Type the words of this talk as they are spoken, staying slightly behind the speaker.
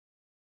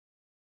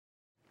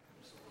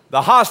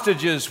The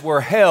hostages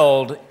were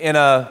held in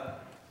a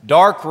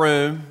dark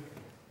room,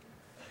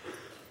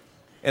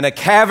 in a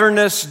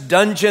cavernous,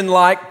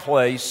 dungeon-like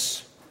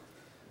place,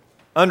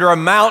 under a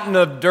mountain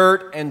of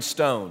dirt and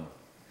stone.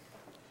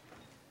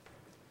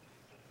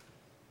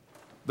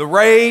 The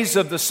rays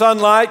of the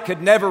sunlight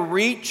could never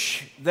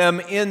reach them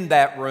in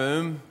that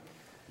room.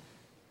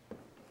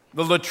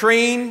 The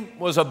latrine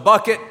was a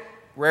bucket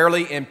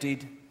rarely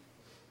emptied.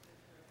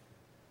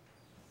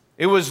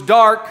 It was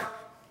dark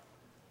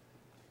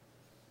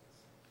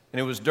and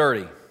it was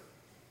dirty.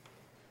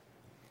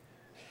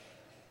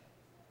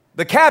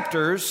 The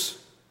captors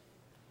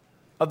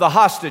of the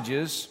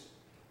hostages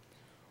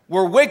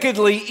were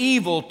wickedly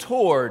evil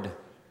toward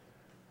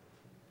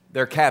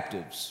their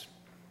captives.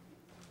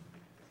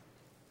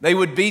 They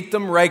would beat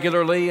them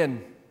regularly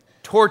and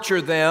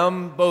torture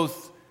them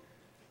both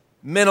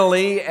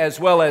mentally as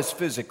well as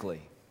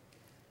physically.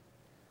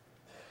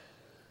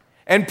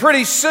 And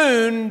pretty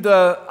soon,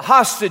 the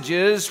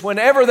hostages,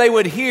 whenever they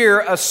would hear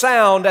a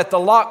sound at the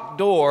locked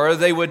door,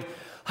 they would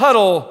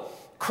huddle,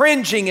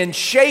 cringing and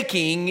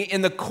shaking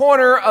in the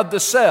corner of the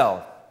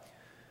cell,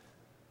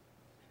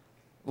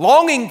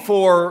 longing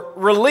for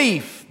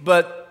relief,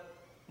 but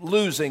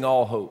losing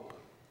all hope.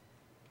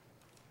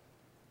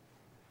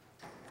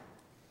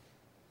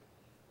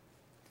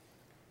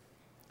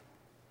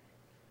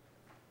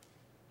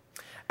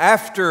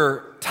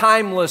 After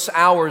timeless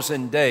hours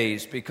and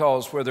days,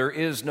 because where there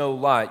is no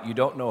light, you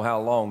don't know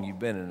how long you've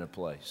been in a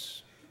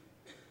place.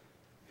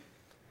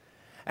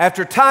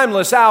 After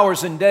timeless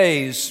hours and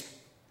days,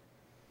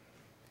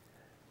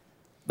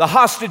 the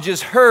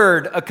hostages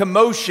heard a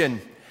commotion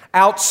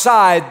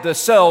outside the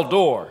cell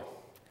door.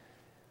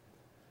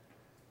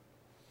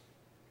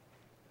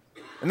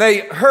 And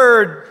they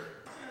heard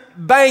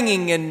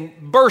banging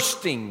and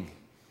bursting.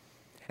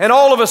 And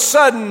all of a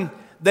sudden,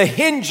 the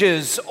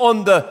hinges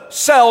on the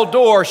cell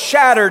door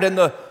shattered and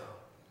the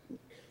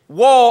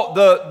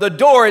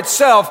door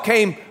itself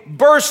came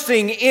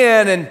bursting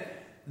in, and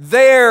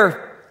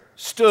there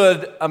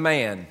stood a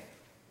man.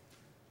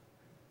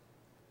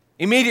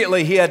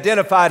 Immediately he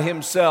identified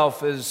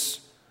himself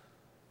as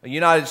a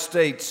United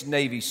States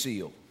Navy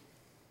SEAL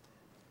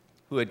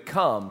who had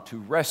come to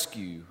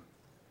rescue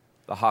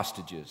the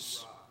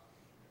hostages.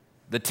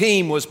 The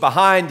team was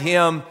behind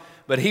him,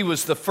 but he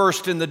was the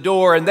first in the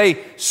door, and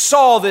they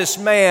saw this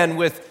man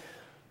with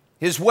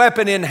his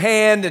weapon in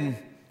hand and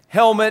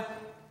helmet.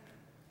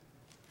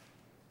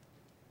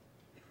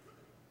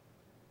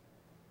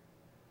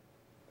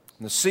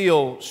 And the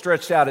SEAL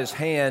stretched out his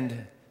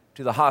hand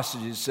to the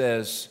hostages and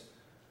says,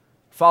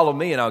 "Follow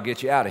me and I'll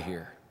get you out of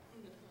here."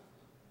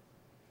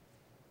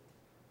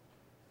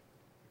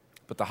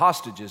 But the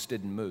hostages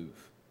didn't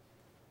move.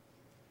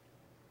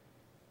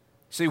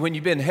 See, when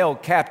you've been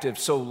held captive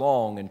so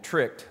long and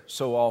tricked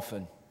so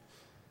often,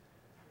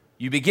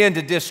 you begin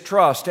to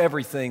distrust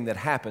everything that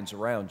happens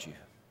around you.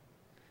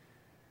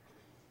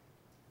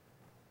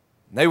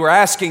 They were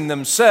asking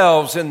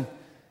themselves in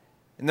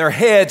their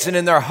heads and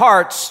in their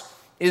hearts,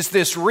 is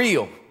this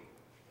real?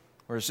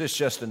 Or is this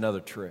just another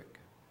trick?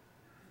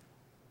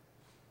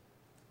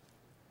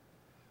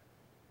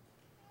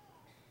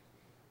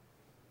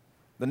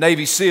 The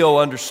Navy SEAL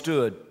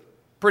understood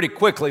pretty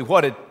quickly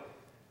what had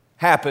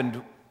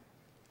happened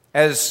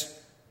as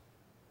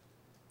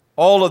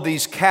all of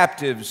these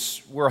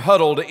captives were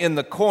huddled in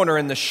the corner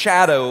in the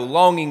shadow,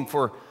 longing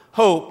for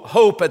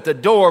hope at the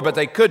door, but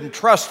they couldn't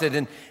trust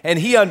it. And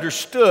he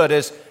understood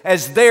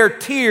as their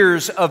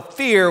tears of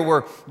fear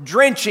were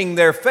drenching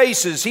their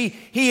faces,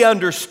 he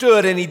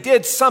understood, and he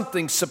did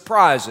something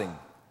surprising,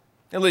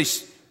 at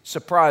least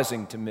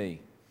surprising to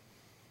me.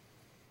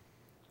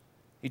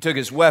 He took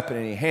his weapon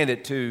and he handed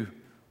it to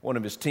one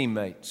of his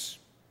teammates,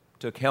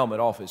 took helmet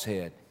off his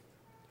head.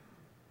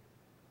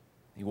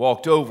 He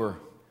walked over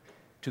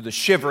to the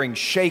shivering,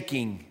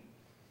 shaking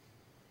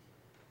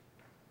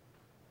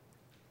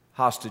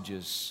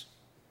hostages,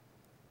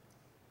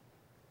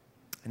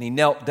 and he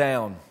knelt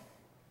down,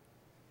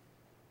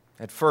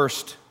 at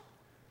first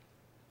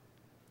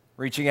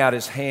reaching out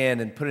his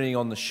hand and putting it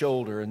on the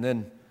shoulder, and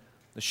then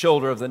the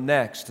shoulder of the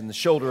next, and the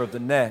shoulder of the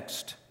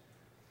next.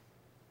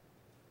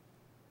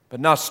 But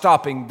not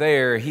stopping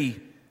there,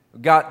 he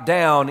got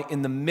down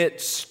in the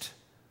midst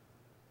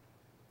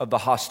of the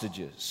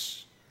hostages.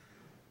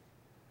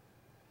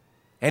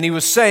 And he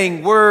was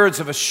saying words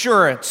of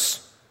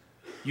assurance.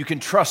 You can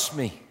trust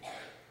me.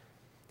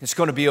 It's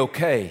going to be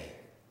okay.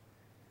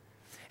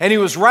 And he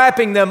was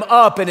wrapping them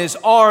up in his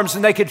arms,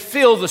 and they could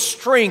feel the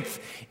strength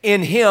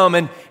in him.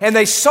 And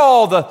they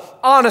saw the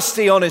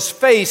honesty on his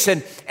face.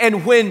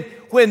 And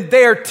when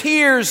their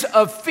tears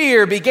of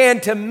fear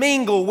began to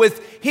mingle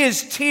with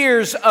his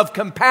tears of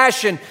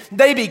compassion,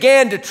 they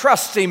began to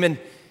trust him. And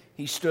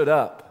he stood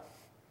up.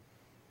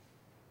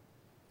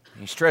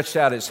 He stretched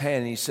out his hand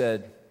and he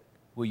said,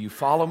 "Will you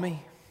follow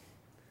me?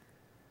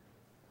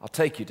 I'll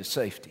take you to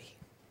safety."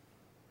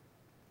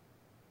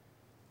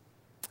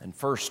 And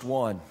first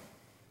one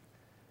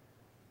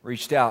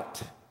reached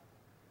out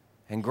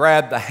and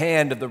grabbed the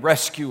hand of the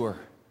rescuer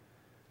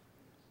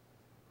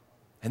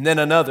and then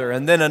another,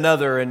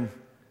 and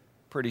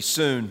pretty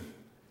soon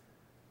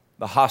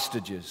the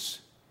hostages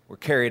were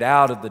carried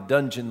out of the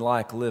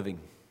dungeon-like living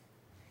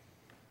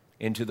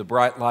into the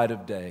bright light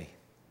of day.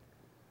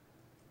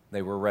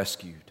 They were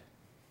rescued.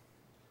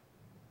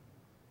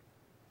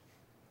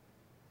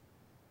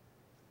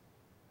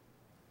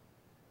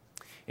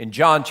 In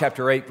John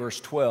chapter 8, verse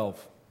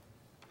 12,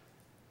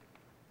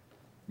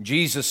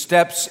 Jesus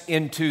steps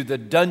into the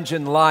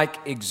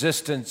dungeon-like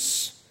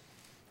existence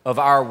of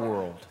our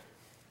world.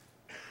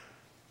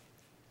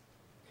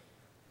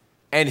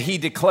 And he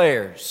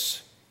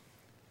declares,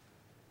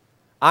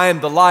 I am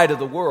the light of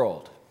the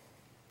world.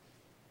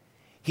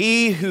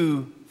 He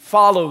who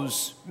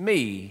follows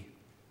me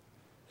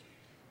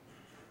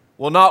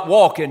will not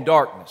walk in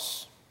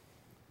darkness,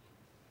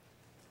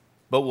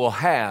 but will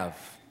have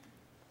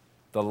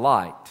the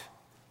light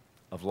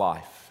of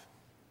life.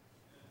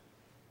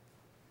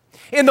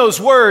 In those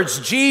words,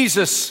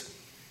 Jesus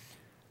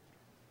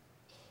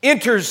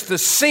enters the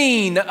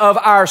scene of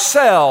our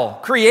cell,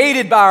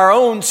 created by our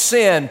own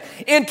sin,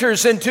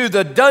 enters into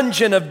the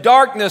dungeon of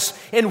darkness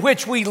in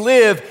which we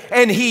live,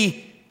 and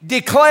he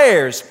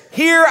declares,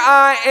 here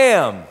I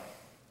am.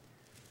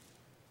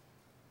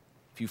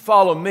 If you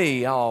follow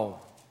me,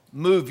 I'll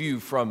move you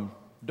from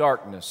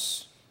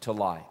darkness to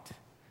light.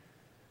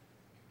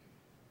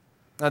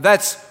 Now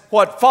that's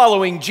what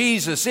following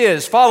Jesus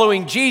is.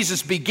 Following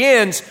Jesus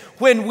begins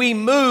when we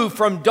move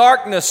from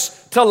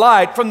darkness to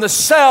light, from the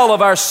cell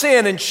of our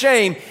sin and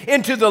shame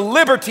into the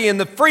liberty and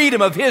the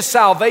freedom of His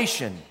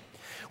salvation.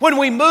 When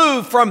we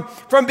move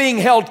from being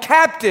held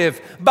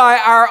captive by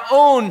our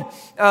own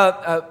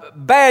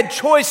bad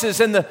choices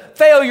and the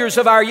failures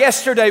of our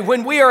yesterday,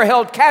 when we are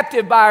held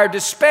captive by our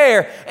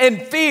despair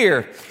and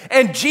fear,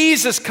 and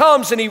Jesus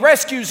comes and He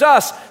rescues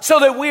us so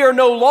that we are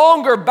no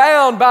longer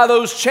bound by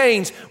those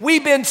chains.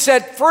 We've been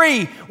set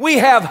free. We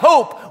have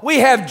hope. We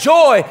have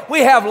joy.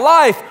 We have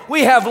life.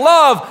 We have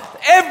love.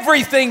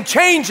 Everything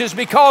changes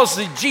because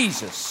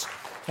Jesus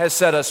has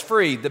set us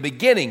free. The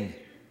beginning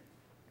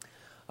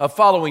of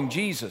following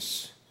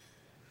Jesus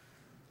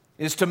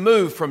is to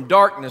move from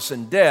darkness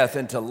and death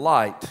into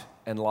light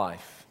and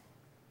life.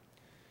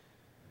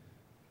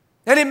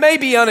 And it may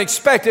be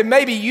unexpected.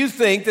 Maybe you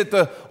think that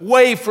the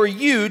way for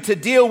you to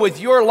deal with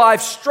your life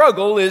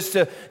struggle is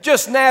to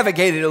just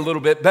navigate it a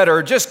little bit better,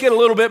 or just get a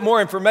little bit more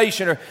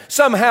information, or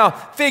somehow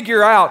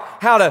figure out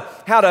how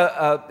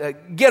to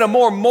get a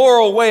more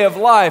moral way of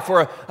life,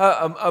 or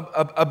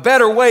a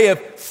better way of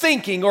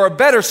thinking, or a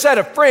better set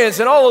of friends.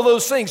 And all of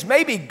those things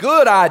may be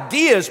good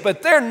ideas,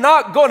 but they're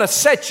not going to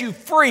set you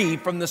free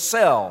from the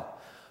cell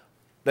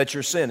that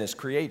your sin has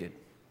created.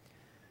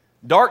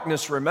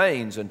 Darkness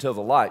remains until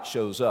the light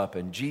shows up,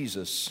 and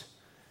Jesus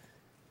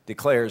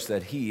declares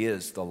that He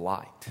is the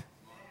light.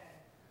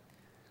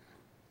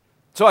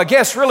 So I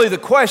guess really the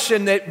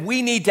question that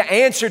we need to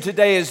answer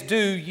today is, do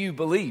you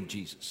believe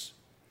Jesus?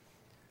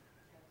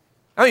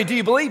 I mean, do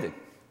you believe it?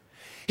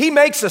 He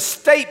makes a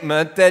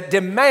statement that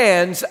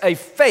demands a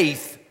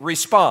faith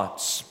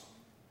response.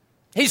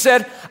 He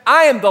said,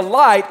 I am the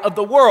light of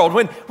the world.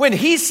 When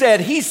He said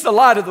He's the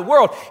light of the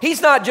world, He's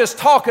not just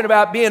talking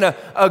about being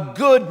a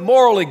good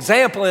moral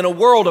example in a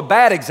world of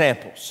bad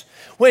examples.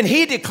 When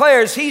He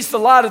declares He's the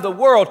light of the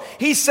world,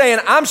 He's saying,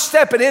 I'm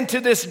stepping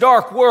into this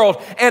dark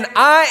world, and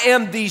I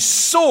am the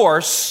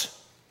source.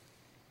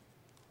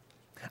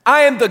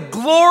 I am the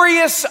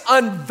glorious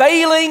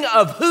unveiling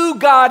of who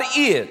God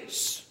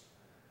is.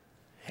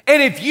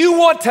 And if you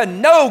want to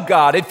know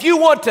God, if you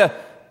want to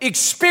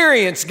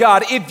experience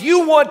God, if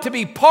you want to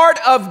be part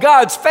of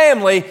God's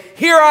family,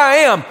 here I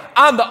am.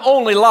 I'm the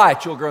only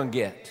light you're going to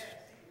get.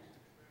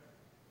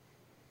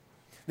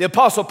 The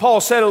Apostle Paul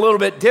said a little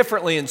bit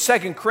differently in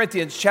 2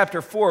 Corinthians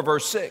chapter 4,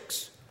 verse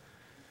 6.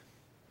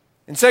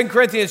 In 2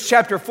 Corinthians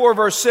chapter 4,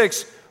 verse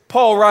 6,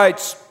 Paul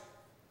writes,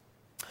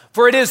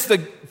 For it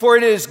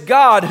is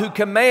God who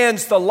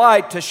commands the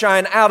light to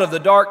shine out of the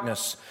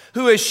darkness,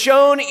 who has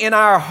shone in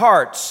our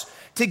hearts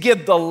to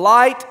give the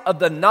light of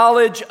the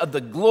knowledge of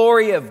the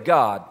glory of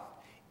God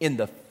in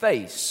the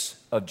face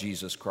of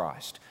Jesus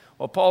Christ.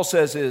 What Paul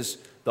says is,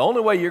 the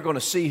only way you're going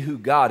to see who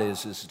God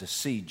is to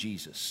see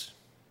Jesus,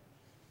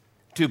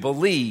 to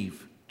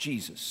believe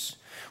Jesus.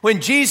 When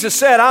Jesus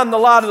said, I'm the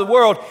light of the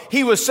world,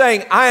 He was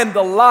saying, I am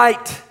the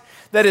light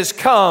that has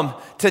come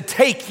to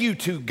take you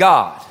to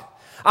God.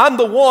 I'm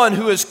the one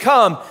who has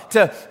come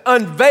to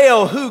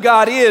unveil who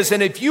God is.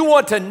 And if you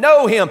want to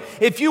know Him,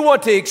 if you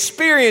want to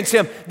experience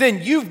Him,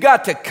 then you've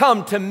got to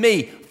come to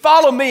me.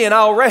 Follow me and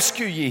I'll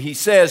rescue you, He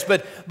says.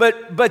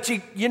 But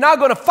you're not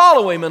going to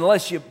follow Him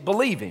unless you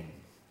believe Him.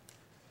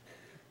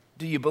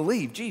 Do you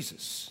believe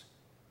Jesus?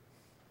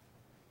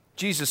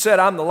 Jesus said,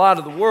 I'm the light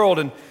of the world.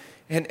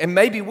 And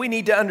maybe we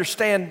need to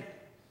understand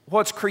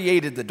what's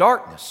created the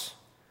darkness.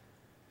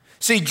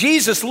 See,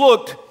 Jesus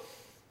looked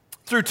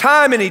through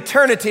time and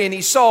eternity, and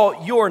He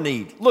saw your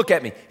need. Look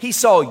at me. He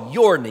saw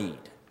your need.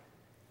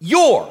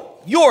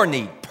 Your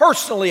need,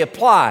 personally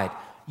applied.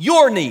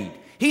 Your need.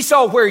 He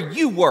saw where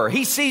you were.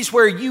 He sees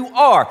where you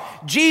are.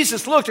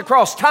 Jesus looked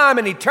across time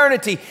and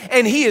eternity,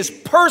 and He is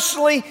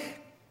personally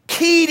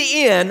keyed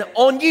in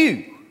on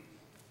you.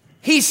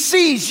 He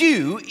sees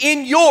you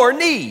in your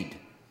need.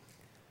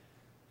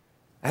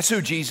 That's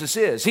who Jesus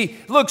is. He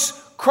looks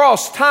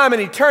across time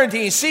and eternity.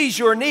 He sees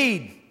your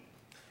need.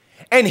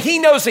 And He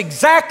knows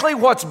exactly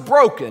what's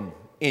broken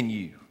in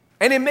you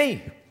and in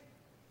me.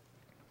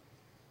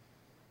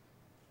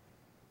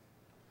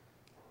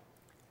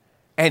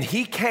 And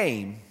He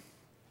came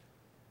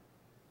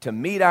to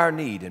meet our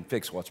need and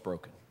fix what's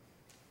broken.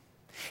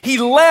 He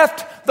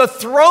left the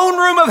throne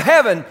room of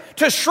heaven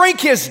to shrink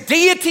His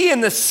deity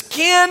in the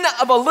skin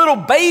of a little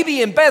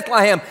baby in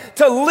Bethlehem,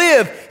 to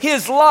live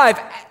His life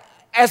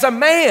as a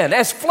man,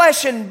 as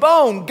flesh and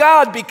bone,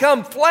 God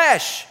become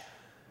flesh,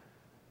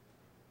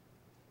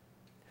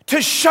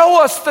 to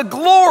show us the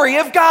glory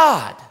of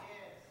God.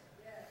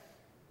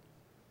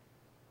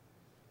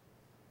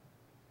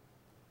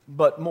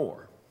 But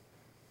more.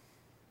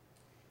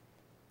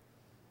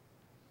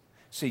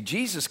 See,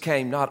 Jesus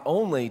came not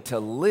only to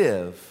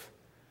live,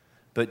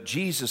 but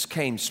Jesus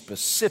came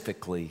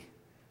specifically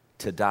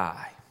to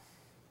die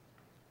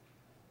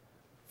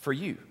for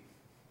you.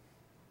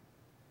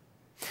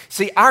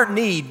 See, our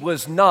need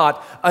was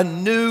not a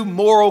new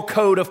moral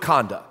code of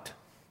conduct.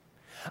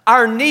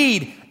 Our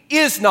need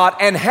is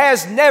not and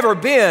has never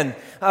been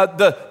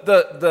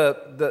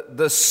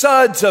the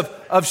suds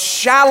of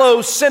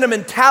shallow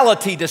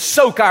sentimentality to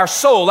soak our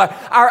soul.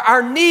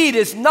 Our need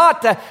is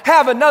not to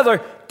have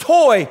another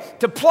toy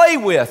to play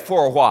with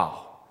for a while.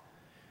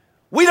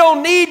 We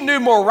don't need new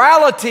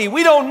morality.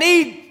 We don't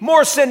need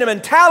more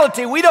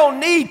sentimentality. We don't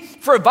need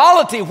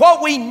frivolity.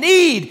 What we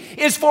need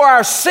is for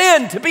our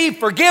sin to be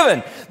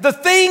forgiven. The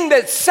thing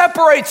that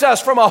separates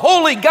us from a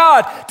holy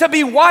God to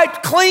be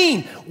wiped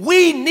clean.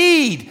 We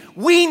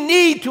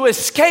need to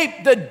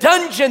escape the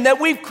dungeon that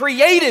we've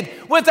created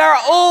with our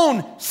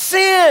own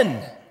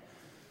sin.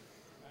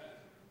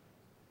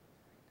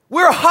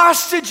 We're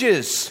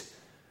hostages,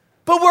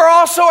 but we're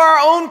also our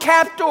own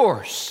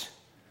captors.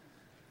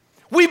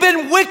 We've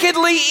been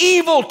wickedly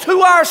evil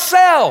to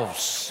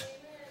ourselves.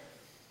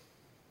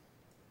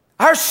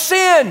 Our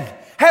sin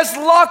has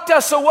locked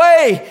us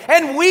away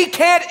and we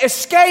can't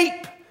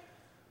escape.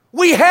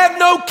 We have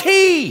no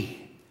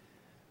key.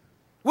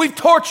 We've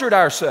tortured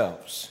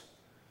ourselves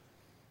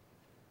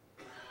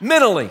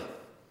mentally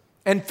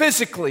and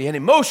physically and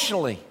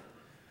emotionally,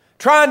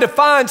 trying to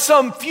find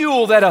some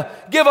fuel that'll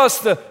give us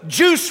the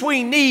juice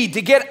we need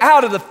to get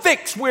out of the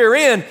fix we're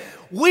in.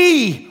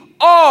 We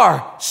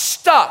are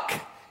stuck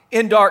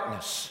in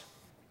darkness.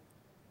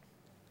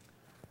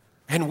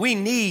 And we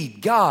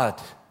need God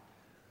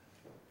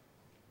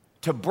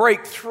to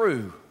break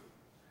through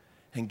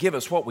and give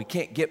us what we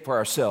can't get for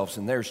ourselves,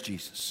 and there's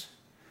Jesus,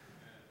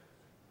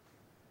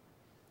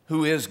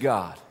 who is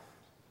God,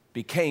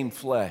 became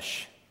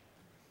flesh,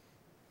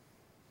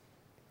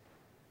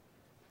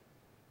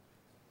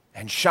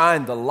 and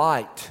shined the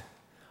light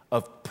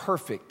of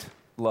perfect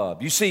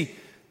love. You see,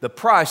 the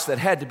price that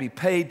had to be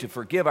paid to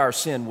forgive our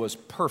sin was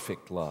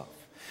perfect love.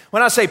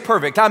 When I say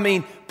perfect, I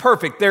mean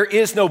perfect. There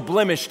is no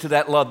blemish to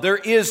that love. There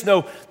is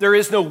no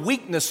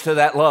weakness to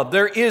that love.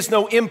 There is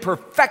no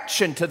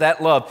imperfection to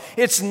that love.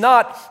 It's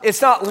not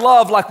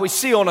love like we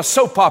see on a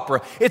soap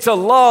opera. It's a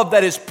love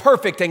that is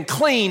perfect and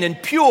clean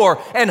and pure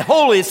and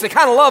holy. It's the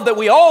kind of love that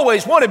we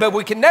always wanted, but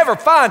we can never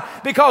find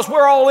because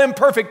we're all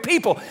imperfect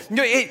people.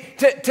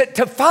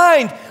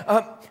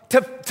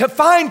 To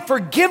find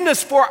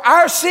forgiveness for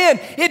our sin,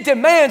 it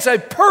demands a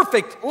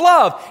perfect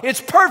love.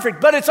 It's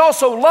perfect, but it's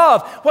also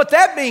love. What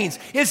that means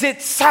is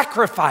it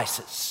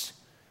sacrifices.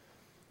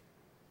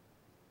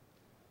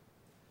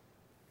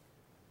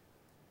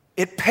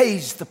 It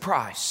pays the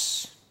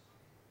price.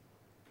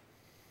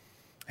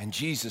 And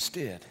Jesus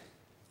did.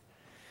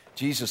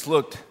 Jesus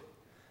looked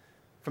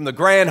from the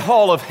grand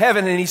hall of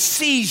heaven and He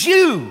sees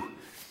you.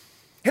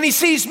 And He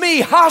sees me,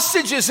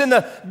 hostages in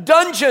the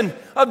dungeon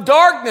of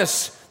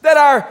darkness that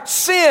our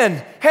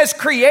sin has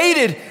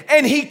created,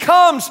 and He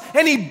comes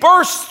and He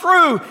bursts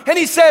through and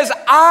He says,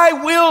 I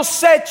will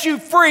set you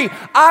free.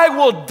 I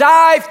will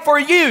die for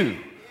you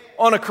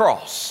on a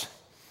cross.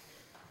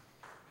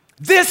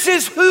 This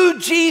is who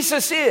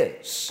Jesus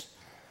is.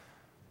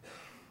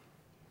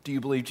 Do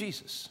you believe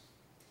Jesus?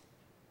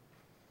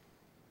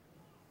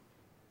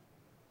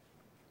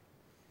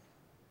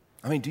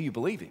 I mean, do you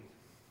believe Him?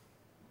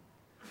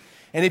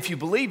 And if you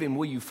believe Him,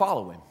 will you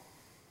follow Him?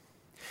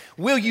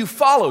 Will you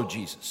follow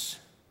Jesus?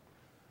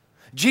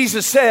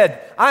 Jesus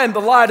said, I am the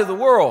light of the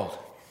world.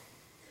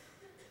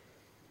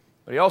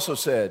 But He also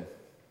said,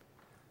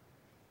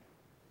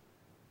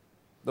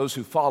 those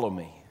who follow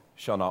me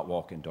shall not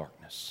walk in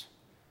darkness.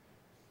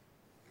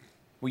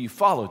 Will you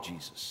follow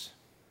Jesus?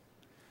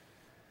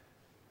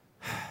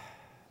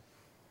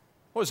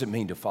 What does it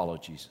mean to follow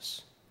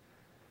Jesus?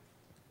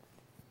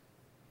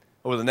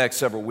 Over the next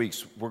several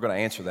weeks, we're going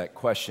to answer that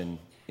question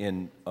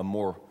in a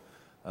more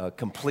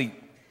complete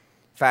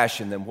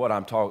fashion than what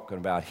I'm talking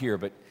about here,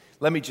 but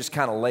let me just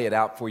kind of lay it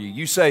out for you.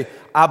 You say,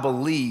 I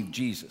believe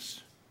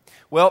Jesus.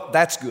 Well,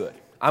 that's good.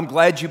 I'm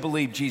glad you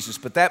believe Jesus,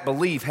 but that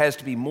belief has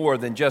to be more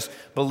than just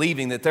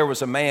believing that there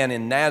was a man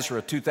in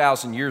Nazareth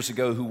 2,000 years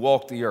ago who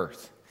walked the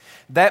earth.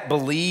 that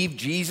believe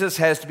Jesus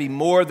has to be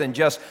more than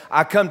just,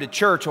 I come to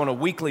church on a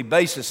weekly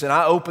basis and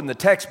I open the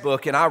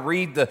textbook and I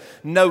read the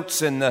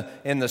notes in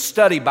the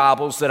study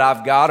Bibles that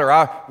I've got, or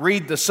I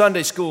read the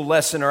Sunday school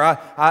lesson, or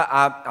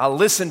I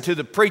listen to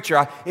the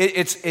preacher.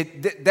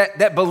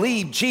 That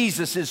believe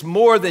Jesus is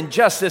more than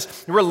just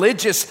this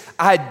religious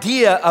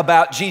idea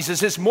about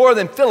Jesus. It's more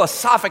than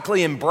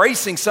philosophically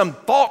embracing some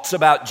thoughts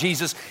about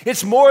Jesus.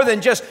 It's more than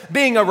just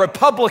being a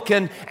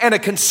Republican and a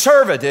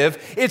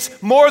conservative.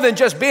 It's more than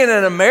just being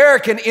an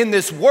American in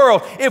this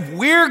world. If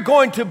we're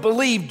going to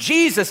believe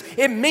Jesus,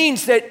 it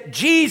means that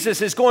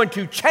Jesus is going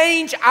to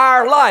change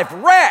our life,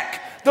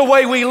 wreck the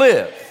way we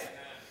live.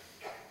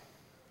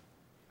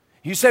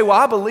 You say, well,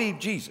 I believe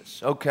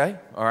Jesus. Okay,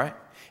 all right.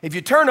 If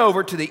you turn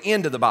over to the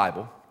end of the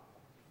Bible,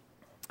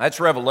 that's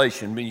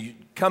Revelation, but you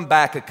come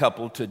back a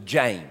couple to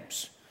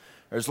James.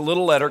 There's a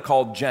little letter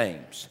called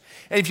James.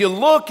 And if you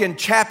look in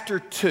chapter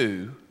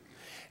 2,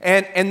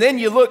 and then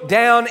you look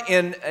down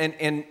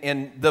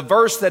in the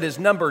verse that is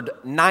numbered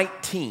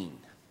 19.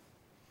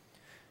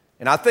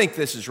 And I think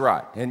this is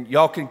right. And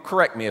y'all can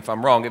correct me if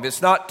I'm wrong. If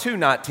it's not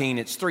 2:19,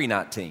 it's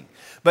 3:19.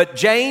 But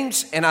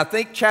James, and I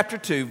think chapter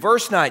 2,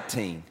 verse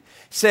 19,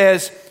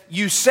 says,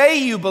 you say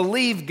you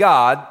believe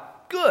God,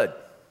 good.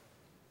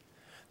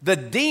 The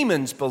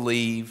demons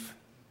believe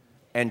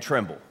and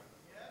tremble.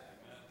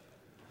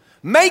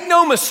 Make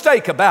no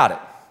mistake about it.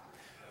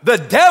 The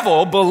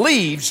devil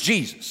believes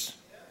Jesus.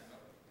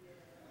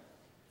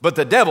 But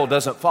the devil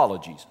doesn't follow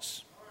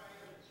Jesus.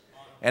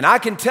 And I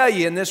can tell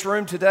you in this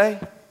room today,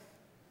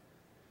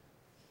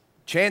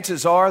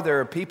 chances are there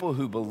are people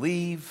who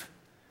believe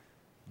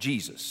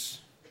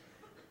Jesus,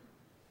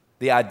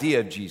 the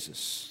idea of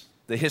Jesus,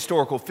 the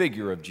historical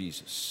figure of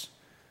Jesus,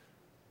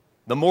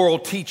 the moral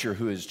teacher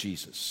who is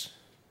Jesus,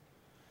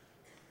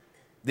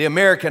 the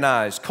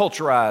Americanized,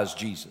 culturized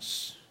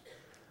Jesus.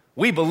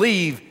 We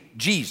believe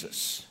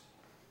Jesus,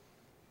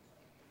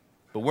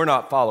 but we're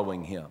not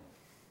following him.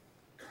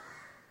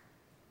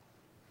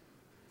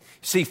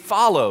 See,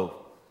 follow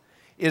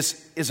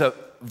is a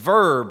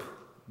verb,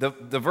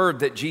 the verb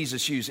that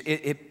Jesus used.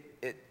 It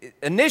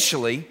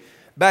initially,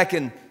 back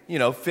in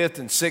 5th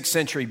and 6th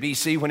century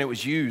BC when it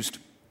was used,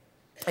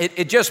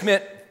 it just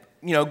meant,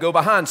 go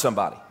behind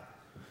somebody.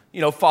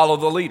 Follow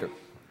the leader.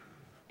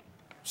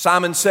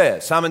 Simon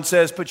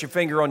says, put your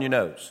finger on your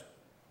nose.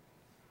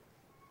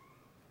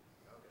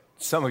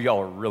 Some of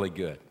y'all are really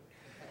good.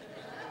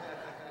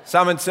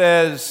 Simon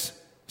says,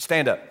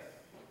 stand up.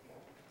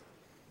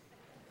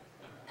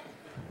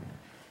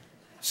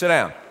 Sit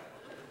down.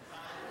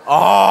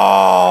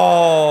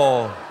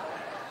 Oh.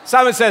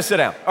 Simon says sit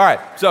down. All right.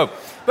 So,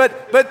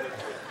 but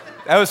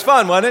that was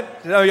fun, wasn't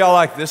it? Y'all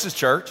like, this is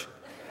church.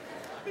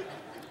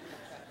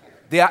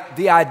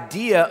 The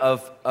idea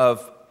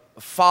of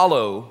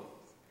follow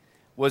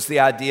was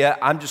the idea,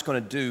 I'm just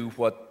going to do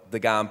what the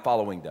guy I'm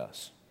following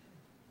does.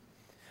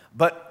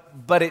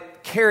 But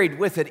it carried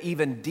with it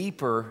even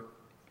deeper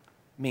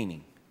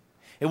meaning.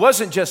 It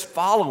wasn't just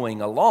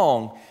following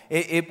along.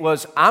 It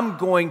was, I'm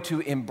going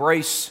to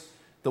embrace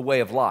the way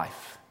of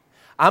life.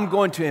 I'm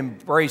going to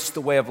embrace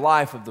the way of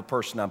life of the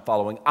person I'm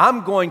following.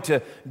 I'm going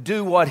to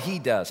do what he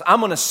does. I'm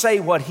going to say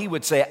what he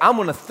would say. I'm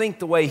going to think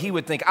the way he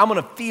would think. I'm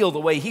going to feel the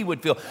way he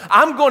would feel.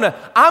 I'm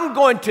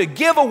going to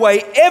give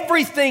away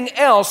everything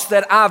else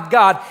that I've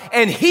got,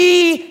 and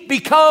he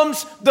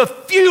becomes the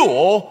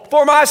fuel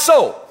for my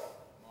soul.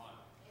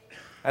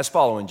 That's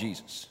following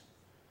Jesus.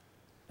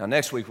 Now,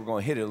 next week, we're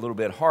going to hit it a little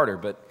bit harder,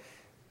 but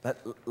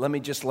let me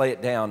just lay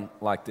it down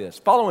like this.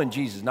 Following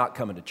Jesus is not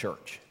coming to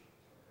church.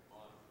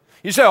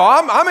 You say, oh,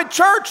 I'm in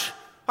church.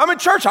 I'm in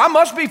church. I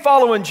must be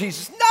following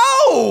Jesus.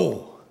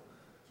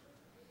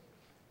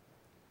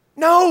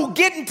 No,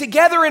 getting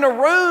together in a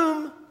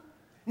room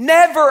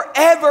never,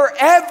 ever,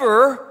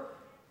 ever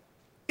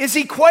is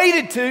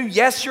equated to,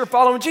 yes, you're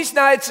following Jesus.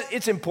 Now,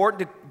 it's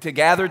important to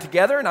gather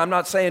together, and I'm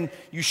not saying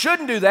you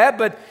shouldn't do that,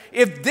 but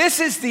if this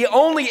is the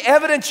only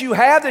evidence you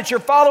have that you're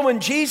following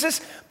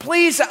Jesus,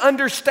 please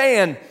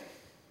understand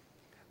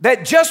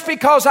that just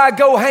because I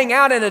go hang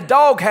out in a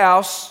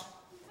doghouse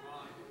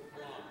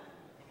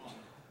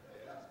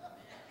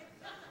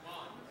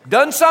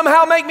doesn't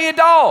somehow make me a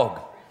dog.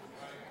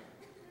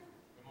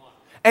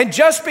 And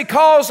just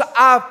because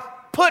I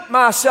put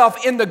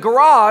myself in the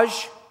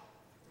garage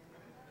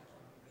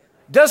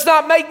does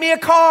not make me a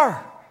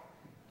car.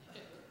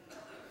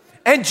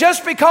 And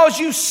just because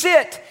you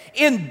sit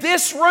in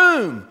this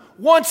room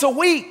once a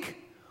week,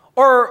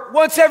 or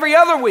once every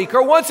other week,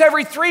 or once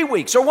every 3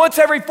 weeks, or once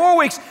every 4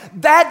 weeks,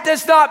 that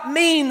does not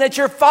mean that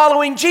you're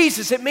following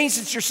Jesus. It means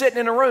that you're sitting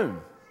in a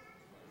room.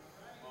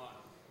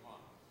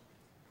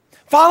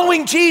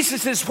 Following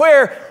Jesus is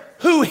where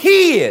who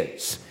he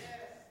is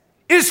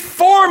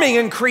forming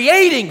and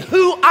creating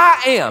who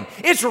I am.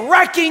 It's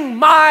wrecking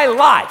my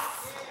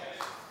life.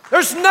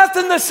 There's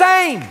nothing the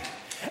same.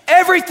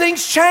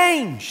 Everything's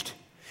changed.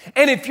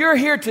 And if you're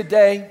here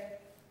today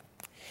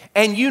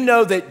and you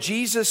know that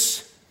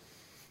Jesus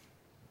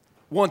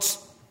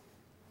wants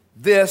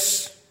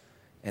this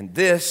and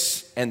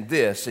this and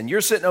this, and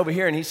you're sitting over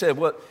here and he said,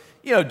 well,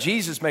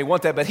 Jesus may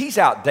want that, but he's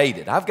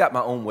outdated. I've got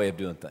my own way of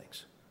doing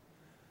things.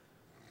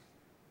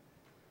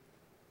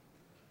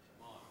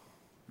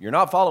 You're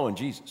not following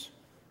Jesus.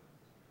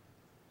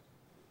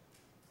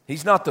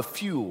 He's not the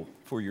fuel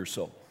for your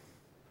soul.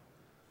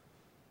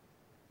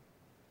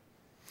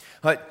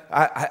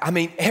 I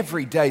mean,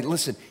 every day,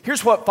 listen,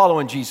 here's what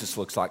following Jesus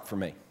looks like for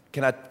me.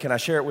 Can I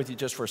share it with you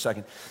just for a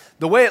second?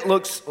 The way it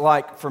looks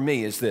like for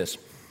me is this.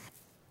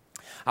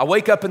 I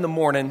wake up in the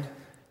morning,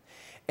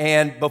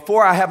 and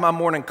before I have my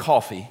morning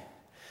coffee,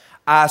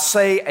 I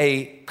say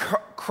a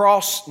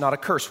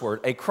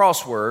crossword,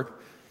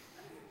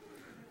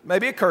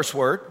 maybe a curse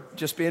word,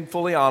 just being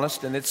fully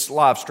honest, and it's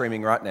live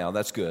streaming right now,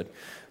 that's good.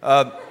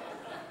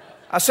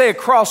 I say a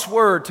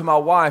crossword to my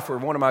wife or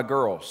one of my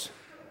girls.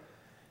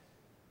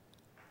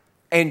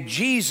 And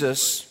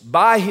Jesus,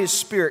 by his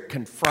Spirit,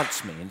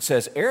 confronts me and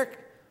says, Eric,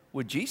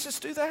 would Jesus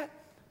do that?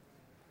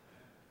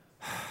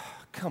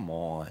 Come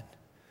on.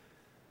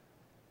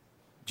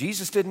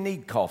 Jesus didn't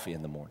need coffee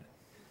in the morning.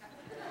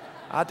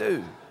 I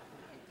do.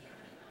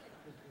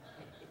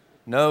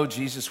 No,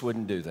 Jesus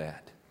wouldn't do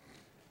that.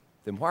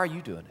 Then why are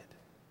you doing it?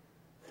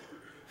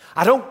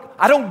 I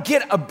don't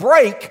get a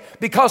break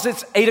because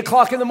it's 8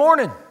 o'clock in the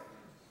morning.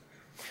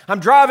 I'm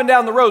driving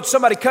down the road,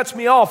 somebody cuts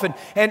me off, and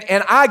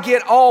I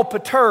get all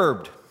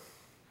perturbed.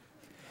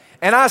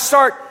 And I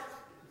start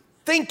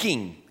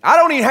thinking. I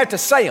don't even have to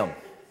say them.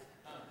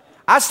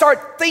 I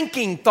start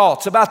thinking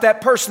thoughts about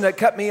that person that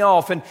cut me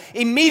off, and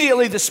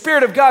immediately the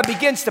Spirit of God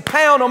begins to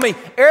pound on me.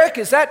 Eric,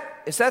 is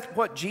that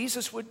what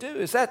Jesus would do?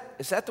 Is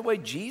that the way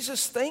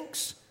Jesus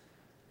thinks?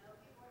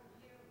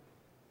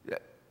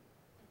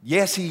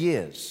 Yes, he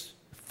is.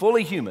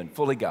 Fully human,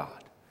 fully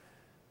God.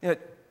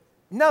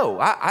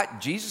 No,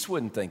 Jesus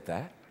wouldn't think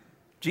that.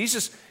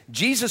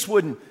 Jesus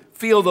wouldn't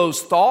feel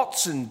those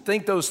thoughts and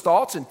think those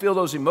thoughts and feel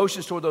those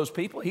emotions toward those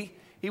people. He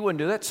wouldn't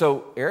do that.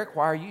 So, Eric,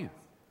 why are you?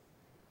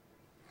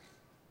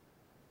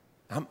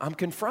 I'm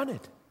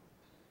confronted.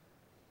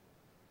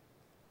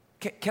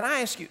 Can I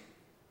ask you,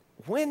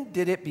 when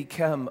did it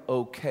become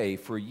okay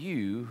for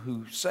you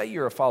who say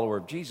you're a follower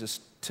of Jesus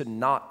to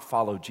not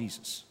follow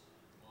Jesus?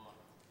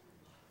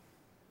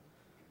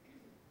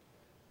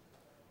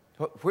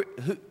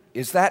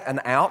 Is that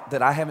an out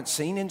that I haven't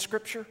seen in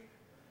Scripture?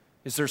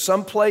 Is there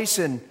some place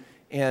in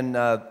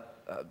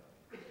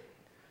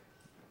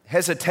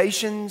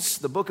Hesitations,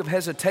 the book of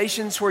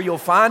Hesitations, where you'll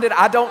find it?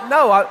 I don't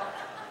know.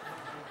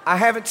 I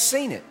haven't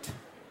seen it.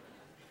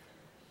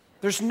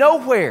 There's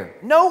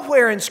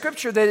nowhere in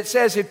Scripture that it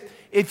says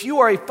if you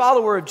are a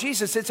follower of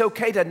Jesus, it's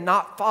okay to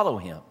not follow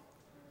him.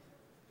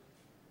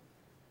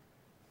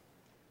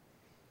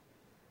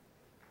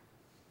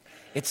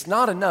 It's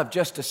not enough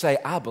just to say,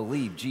 I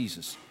believe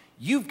Jesus.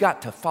 You've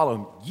got to follow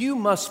him. You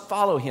must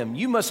follow him.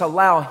 You must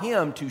allow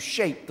him to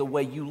shape the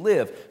way you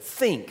live,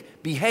 think,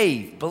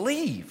 behave,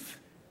 believe.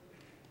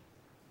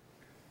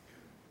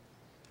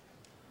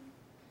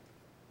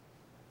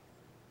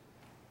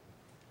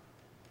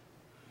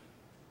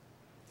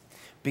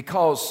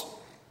 Because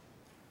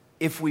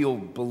if we'll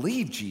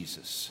believe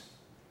Jesus,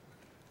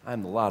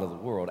 I'm the light of the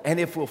world, and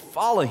if we'll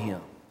follow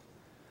him,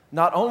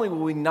 not only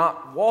will we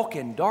not walk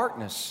in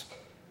darkness,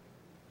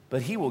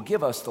 but he will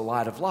give us the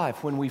light of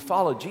life. When we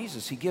follow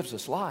Jesus, he gives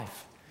us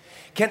life.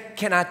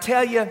 Can I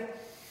tell you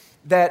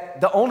that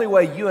the only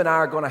way you and I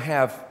are going to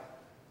have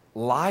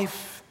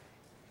life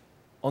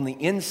on the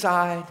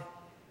inside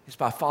is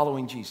by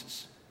following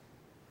Jesus?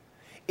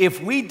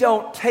 If we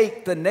don't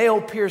take the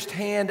nail-pierced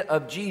hand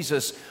of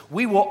Jesus,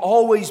 we will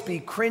always be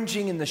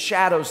cringing in the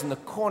shadows in the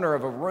corner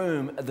of a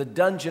room, the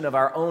dungeon of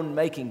our own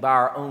making by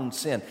our own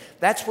sin.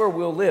 That's where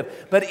we'll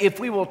live. But if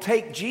we will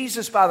take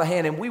Jesus by the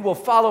hand and we will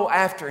follow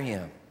after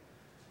him,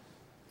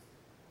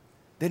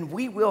 then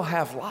we will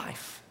have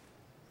life.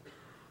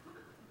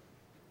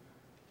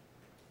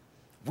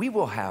 We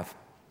will have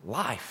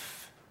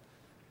life.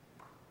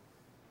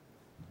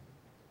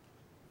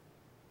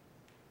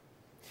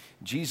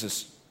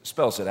 Jesus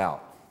spells it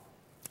out.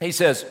 He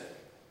says,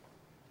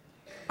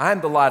 I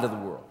am the light of the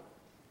world.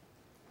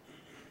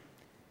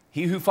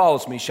 He who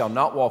follows me shall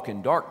not walk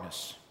in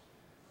darkness,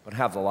 but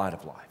have the light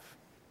of life.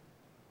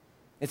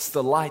 It's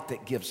the light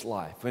that gives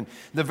life. In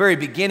the very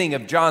beginning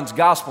of John's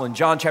gospel, in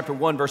John chapter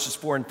 1, verses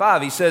 4 and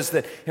 5, he says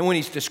that, and when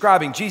he's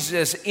describing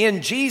Jesus, says,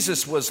 in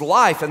Jesus was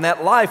life, and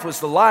that life was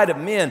the light of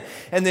men.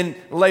 And then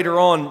later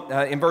on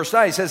in verse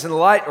 9, he says, in the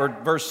light, or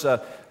verse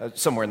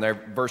somewhere in there,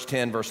 verse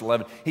 10, verse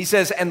 11, he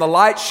says, and the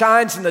light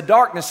shines in the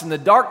darkness, and the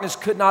darkness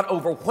could not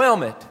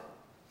overwhelm it.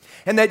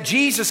 And that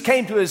Jesus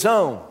came to his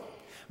own,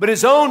 but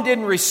his own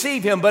didn't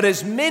receive him, but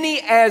as many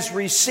as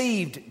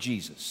received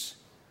Jesus,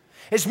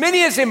 as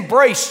many as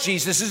embraced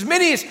Jesus, as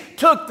many as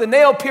took the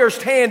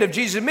nail-pierced hand of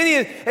Jesus,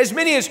 as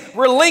many as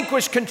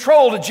relinquished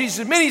control to Jesus,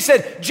 as many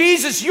said,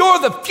 Jesus, you're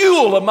the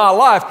fuel of my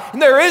life,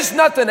 and there is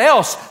nothing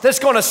else that's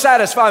going to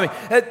satisfy me.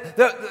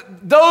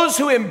 Those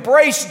who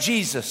embraced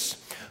Jesus,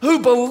 who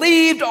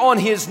believed on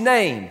his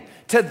name,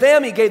 to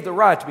them he gave the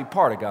right to be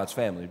part of God's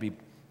family, to be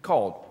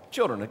called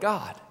children of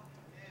God.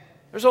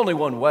 There's only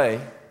one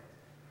way.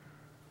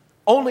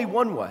 Only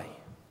one way.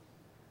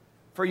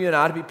 for you and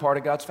I to be part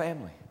of God's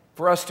family,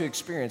 for us to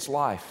experience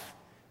life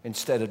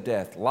instead of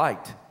death,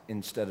 light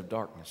instead of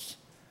darkness.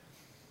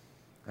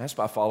 And that's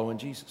by following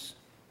Jesus.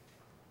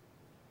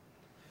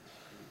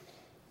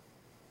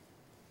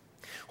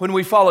 When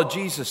we follow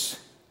Jesus,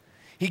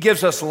 He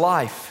gives us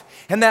life,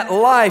 and that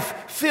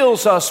life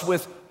fills us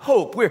with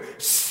hope. We're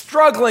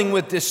struggling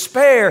with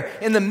despair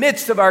in the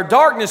midst of our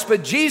darkness,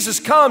 but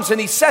Jesus comes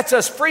and He sets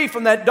us free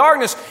from that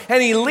darkness,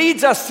 and He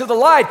leads us to the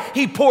light.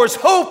 He pours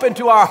hope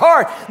into our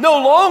heart.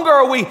 No longer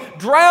are we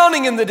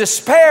drowning in the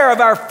despair of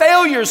our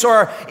failures or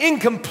our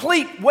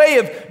incomplete way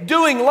of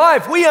doing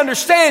life. We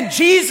understand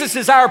Jesus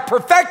is our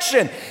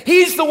perfection.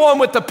 He's the one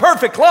with the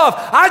perfect love.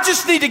 I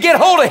just need to get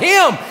hold of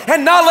Him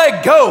and not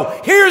let go.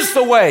 Here's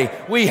the way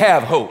we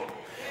have hope.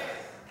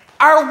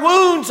 Our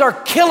wounds are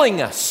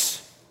killing us.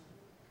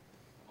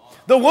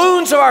 The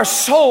wounds of our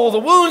soul, the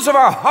wounds of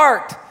our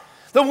heart,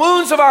 the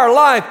wounds of our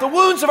life, the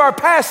wounds of our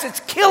past,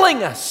 it's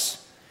killing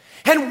us.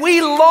 And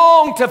we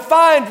long to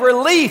find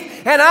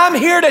relief. And I'm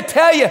here to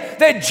tell you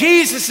that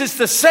Jesus is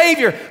the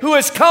Savior who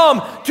has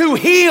come to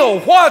heal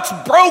what's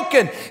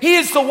broken. He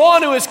is the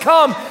one who has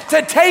come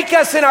to take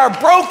us in our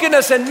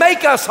brokenness and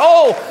make us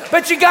whole.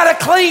 But you got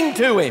to cling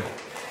to Him.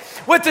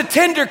 With the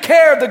tender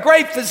care of the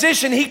great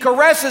physician, He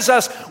caresses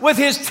us with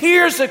His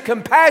tears of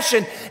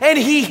compassion, and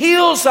He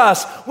heals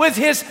us with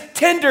His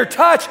tender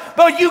touch.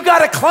 But you got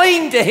to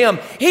cling to Him.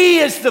 He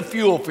is the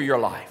fuel for your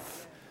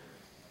life.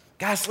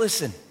 Guys,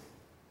 listen.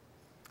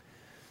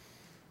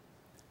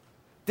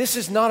 This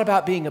is not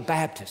about being a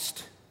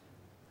Baptist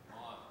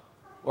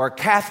or a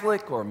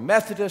Catholic or a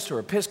Methodist or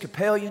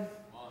Episcopalian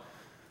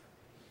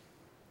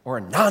or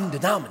a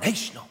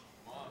non-denominational.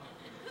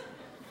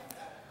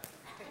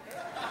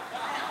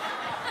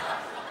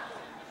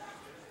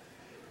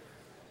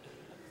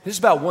 This is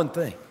about one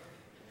thing.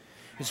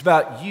 It's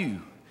about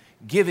you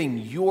giving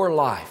your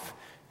life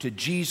to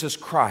Jesus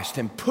Christ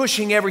and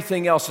pushing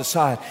everything else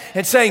aside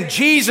and saying,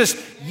 Jesus,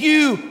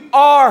 you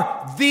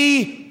are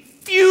the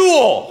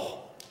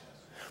fuel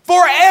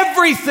for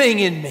everything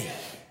in me.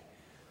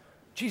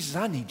 Jesus,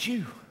 I need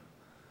you.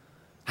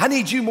 I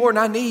need you more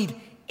than I need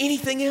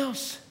anything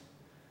else.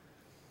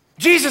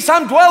 Jesus,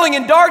 I'm dwelling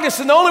in darkness,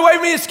 and the only way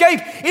for me to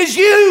escape is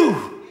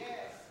you.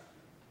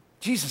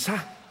 Jesus,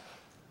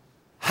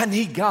 I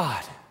need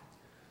God.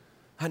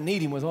 I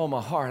need Him with all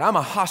my heart. I'm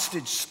a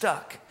hostage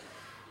stuck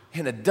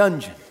in a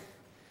dungeon,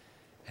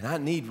 and I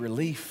need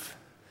relief.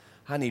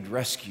 I need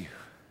rescue.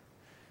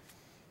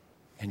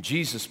 And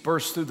Jesus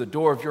bursts through the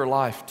door of your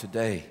life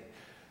today.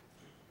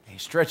 He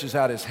stretches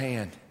out His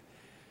hand.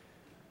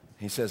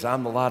 He says,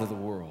 I'm the light of the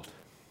world.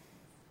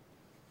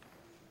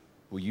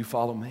 Will you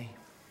follow me?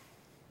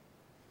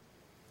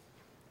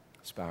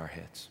 Let's bow our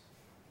heads.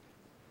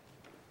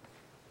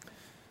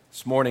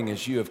 This morning,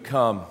 as you have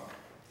come,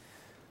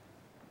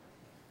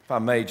 if I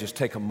may just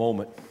take a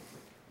moment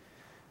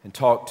and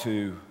talk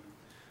to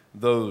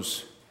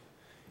those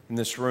in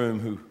this room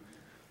who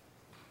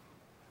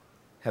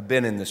have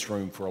been in this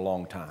room for a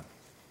long time.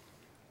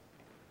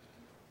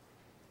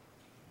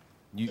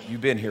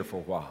 You've been here for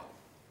a while.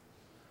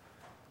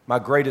 My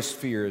greatest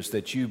fear is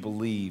that you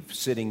believe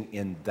sitting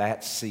in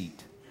that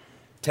seat,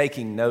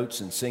 taking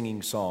notes and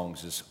singing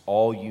songs is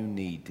all you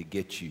need to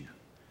get you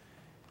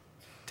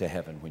to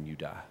heaven when you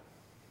die.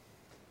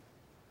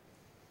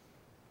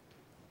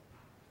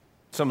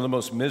 Some of the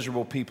most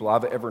miserable people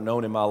I've ever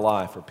known in my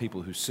life are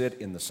people who sit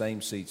in the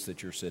same seats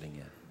that you're sitting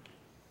in.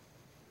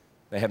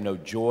 They have no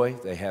joy.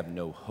 They have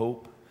no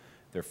hope.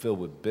 They're filled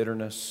with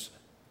bitterness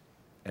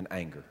and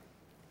anger.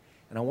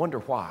 And I wonder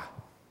why.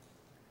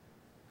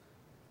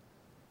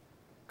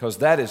 Because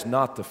that is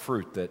not the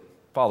fruit that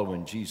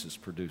following Jesus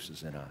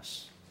produces in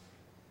us.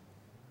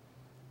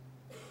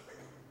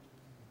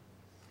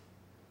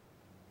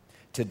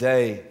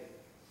 Today,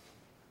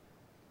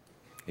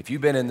 if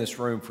you've been in this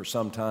room for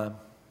some time,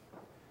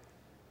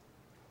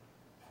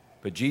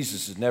 but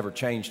Jesus has never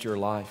changed your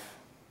life.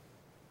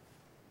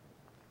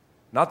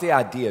 Not the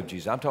idea of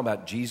Jesus. I'm talking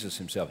about Jesus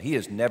Himself. He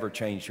has never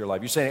changed your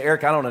life. You're saying,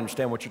 Eric, I don't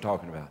understand what you're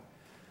talking about.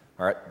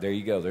 All right, there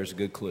you go. There's a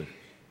good clue.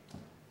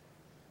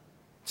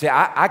 See,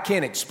 I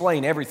can't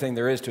explain everything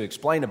there is to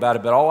explain about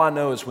it, but all I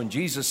know is when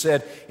Jesus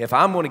said, if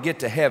I'm going to get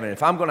to heaven,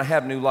 if I'm going to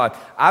have new life,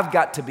 I've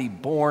got to be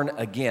born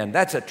again.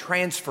 That's a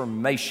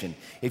transformation.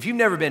 If you've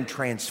never been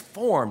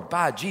transformed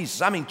by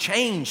Jesus, I mean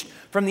changed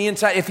from the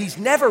inside, if He's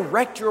never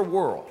wrecked your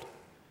world,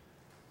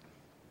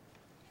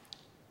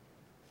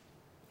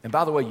 and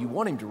by the way, you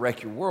want Him to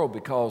wreck your world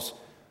because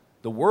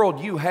the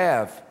world you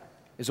have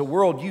is a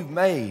world you've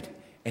made,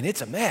 and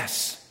it's a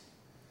mess.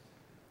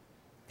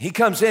 He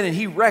comes in and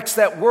He wrecks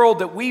that world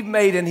that we've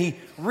made, and He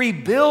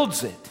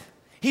rebuilds it.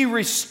 He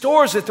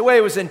restores it the way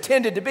it was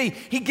intended to be.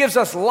 He gives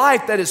us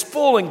life that is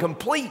full and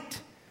complete.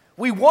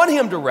 We want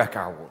Him to wreck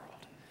our world.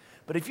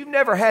 But if you've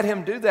never had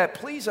Him do that,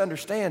 please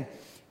understand,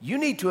 you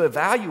need to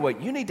evaluate.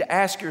 You need to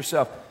ask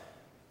yourself,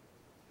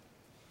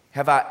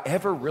 have I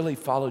ever really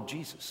followed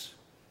Jesus?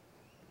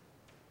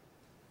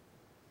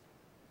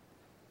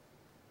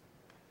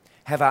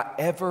 Have I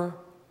ever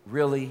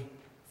really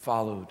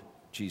followed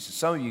Jesus?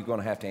 Some of you are going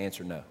to have to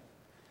answer no.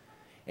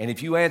 And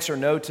if you answer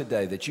no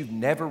today, that you've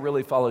never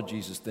really followed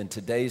Jesus, then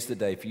today's the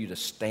day for you to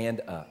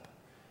stand up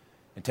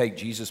and take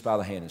Jesus by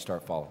the hand and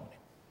start following him.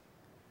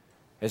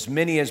 As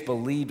many as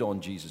believed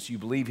on Jesus, you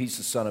believe he's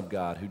the Son of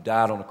God who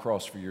died on the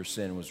cross for your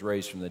sin and was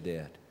raised from the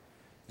dead.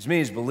 As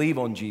many as believe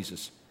on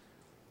Jesus,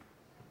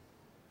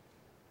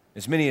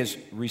 as many as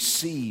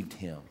received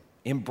him,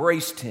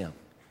 embraced him,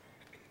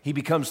 he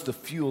becomes the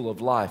fuel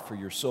of life for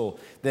your soul,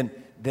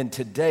 then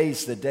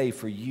today's the day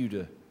for you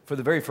to, for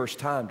the very first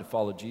time, to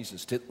follow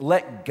Jesus, to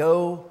let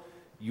go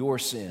your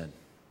sin,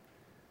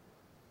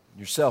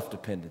 your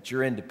self-dependence,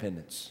 your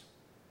independence,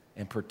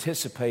 and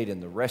participate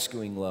in the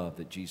rescuing love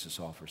that Jesus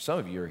offers. Some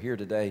of you are here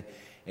today,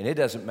 and it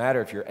doesn't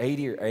matter if you're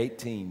 80 or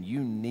 18, you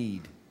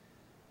need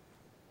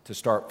to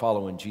start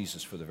following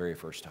Jesus for the very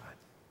first time.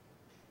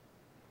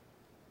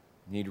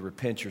 You need to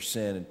repent your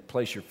sin and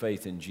place your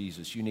faith in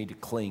Jesus. You need to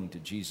cling to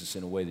Jesus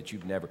in a way that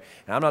you've never.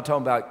 And I'm not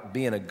talking about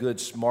being a good,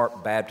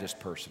 smart Baptist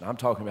person. I'm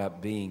talking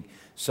about being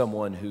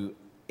someone who,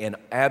 in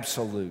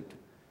absolute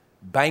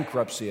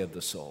bankruptcy of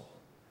the soul,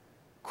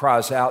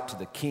 cries out to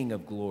the King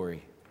of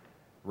glory,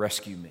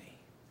 rescue me.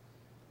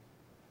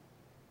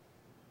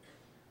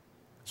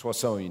 That's what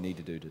some of you need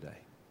to do today.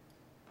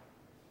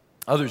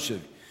 Others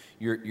of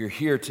you're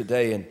here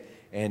today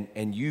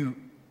and you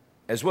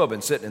as well have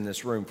been sitting in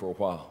this room for a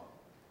while.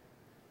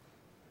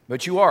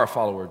 But you are a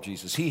follower of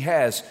Jesus. He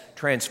has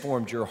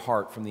transformed your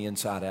heart from the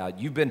inside out.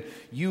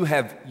 You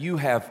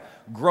have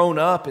grown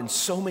up in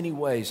so many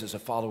ways as a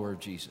follower of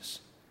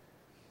Jesus.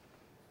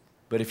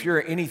 But if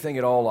you're anything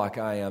at all like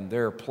I am,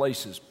 there are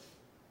places,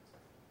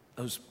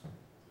 those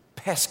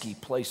pesky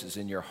places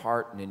in your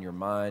heart and in your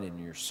mind and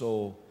in your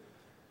soul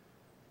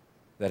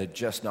that have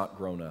just not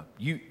grown up.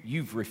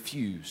 You've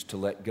refused to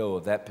let go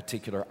of that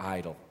particular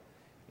idol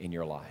in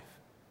your life.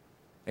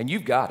 And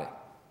you've got it.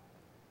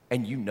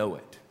 And you know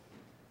it.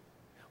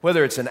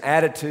 Whether it's an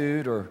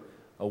attitude or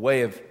a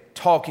way of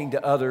talking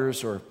to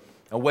others or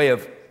a way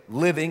of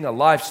living, a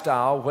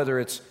lifestyle, whether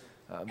it's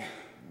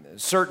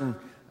certain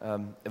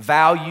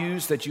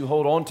values that you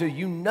hold on to,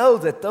 you know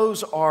that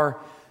those are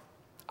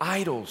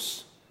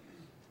idols.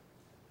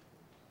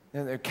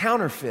 And they're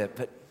counterfeit,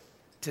 but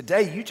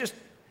today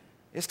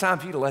it's time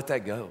for you to let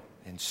that go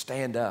and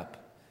stand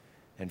up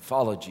and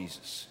follow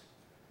Jesus.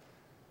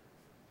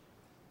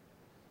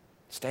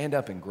 Stand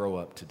up and grow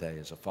up today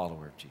as a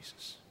follower of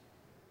Jesus.